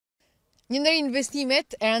Një ndër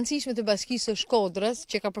investimet e rëndësishme të Bashkisë së Shkodrës,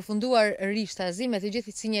 që ka përfunduar rishtazi me të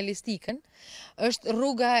gjithë sinjalistikën, është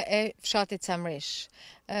rruga e fshatit Samrish.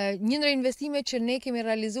 Një ndër investimet që ne kemi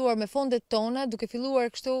realizuar me fondet tona, duke filluar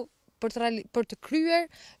kështu për të kryer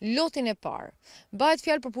lotin e parë. Bëhet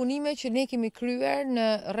fjalë për punime që ne kemi kryer në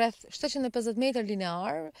rreth 750 metër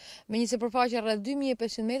linear, me një sipërfaqe rreth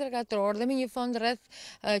 2500 metra katror dhe me një fond rreth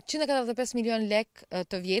 145 milion lek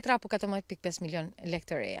të vjetra apo 14.5 milion lek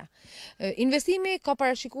të reja. Investimi ka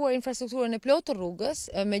parashikuar infrastrukturën e plotë të rrugës,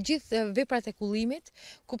 me gjithë veprat e kullimit,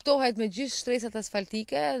 kuptohet me gjithë shtresat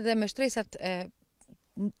asfaltike dhe me shtresat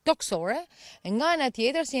toksore, nga ana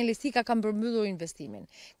tjetër sinjalistika ka përmbyllur investimin.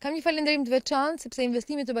 Kam një falënderim të veçantë sepse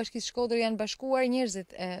investimet të Bashkisë Shkodrës janë bashkuar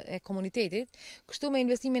njerëzit e komunitetit, kështu me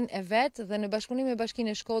investimin e vet dhe në bashkëpunim me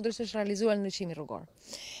Bashkinë e Shkodrës është realizuar ndryshimi rrugor.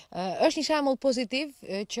 Është një shembull pozitiv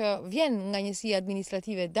që vjen nga njësia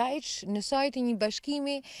administrative Dajç në sajt të një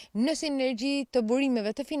bashkimi në sinergji të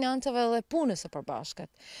burimeve të financave dhe punës së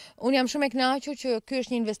përbashkët. Unë jam shumë e kënaqur që ky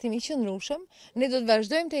është një investim i qëndrueshëm. Ne do të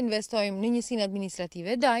vazhdojmë të investojmë në njësinë administrative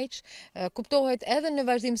Dajç, kuptohet edhe në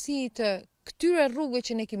vazhdimsi të këtyre rrugëve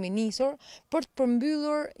që ne kemi nisur për të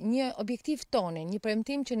përmbyllur një objektiv tonë, një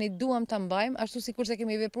premtim që ne duam ta mbajmë, ashtu sikurse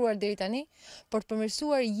kemi vepruar deri tani, për të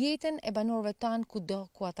përmirësuar jetën e banorëve tanë kudo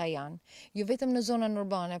ku ata janë. Jo vetëm në zonën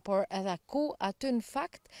urbane, por edhe ku aty në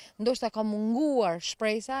fakt ndoshta ka munguar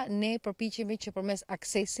shpresa, ne përpiqemi që përmes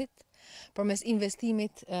aksesit, përmes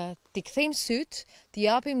investimit t'i kthejmë syt, t'i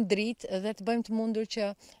japim dritë dhe të bëjmë të mundur që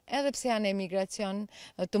edhe pse janë emigracion,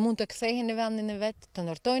 të mund të kthehen në vendin e vet, të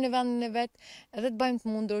ndërtojnë në vendin e vet, edhe të bëjmë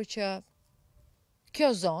të mundur që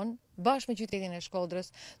kjo zonë, bashkë me qytetin e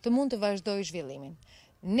Shkodrës, të mund të vazhdojë zhvillimin.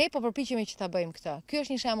 Ne po përpiqemi që ta bëjmë këtë. Ky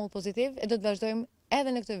është një shembull pozitiv e do të vazhdojmë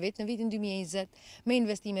edhe në këtë vit, në vitin 2020, me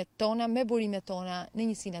investimet tona, me burimet tona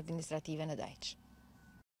në njësinë administrative në Dajç.